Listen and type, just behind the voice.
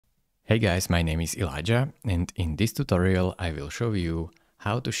Hey guys, my name is Elijah, and in this tutorial I will show you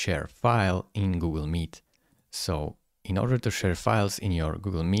how to share file in Google Meet. So in order to share files in your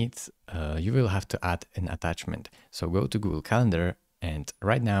Google Meet, you will have to add an attachment. So go to Google Calendar and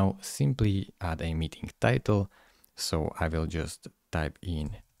right now simply add a meeting title. So I will just type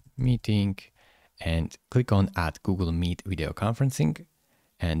in meeting and click on add Google Meet video conferencing,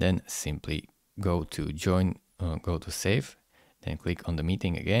 and then simply go to join, go to save, then click on the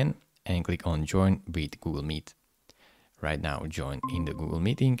meeting again and click on join with Google Meet. Right now join in the Google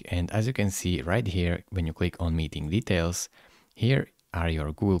meeting, and as you can see right here, when you click on meeting details, here are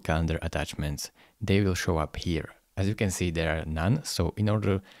your Google Calendar attachments. They will show up here. As you can see, there are none, so in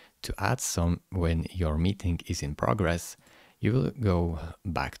order to add some when your meeting is in progress, you will go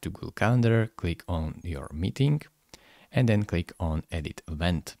back to Google Calendar, click on your meeting, and then click on edit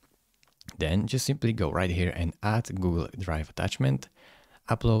event. Then just simply go right here and add Google Drive attachment,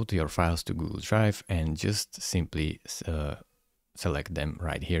 upload your files to Google Drive, and just simply select them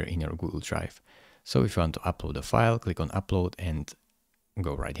right here in your Google Drive. So if you want to upload a file, click on upload and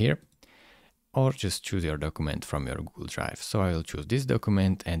go right here, or just choose your document from your Google Drive. So I will choose this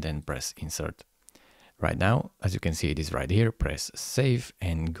document and then press insert. Right now, as you can see, it is right here. Press save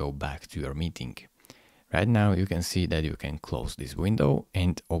and go back to your meeting. Right now you can see that you can close this window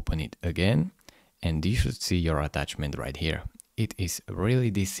and open it again, and you should see your attachment right here. It is really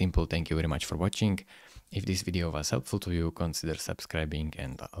this simple. Thank you very much for watching. If this video was helpful to you, consider subscribing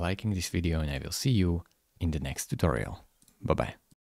and liking this video, and I will see you in the next tutorial. Bye bye.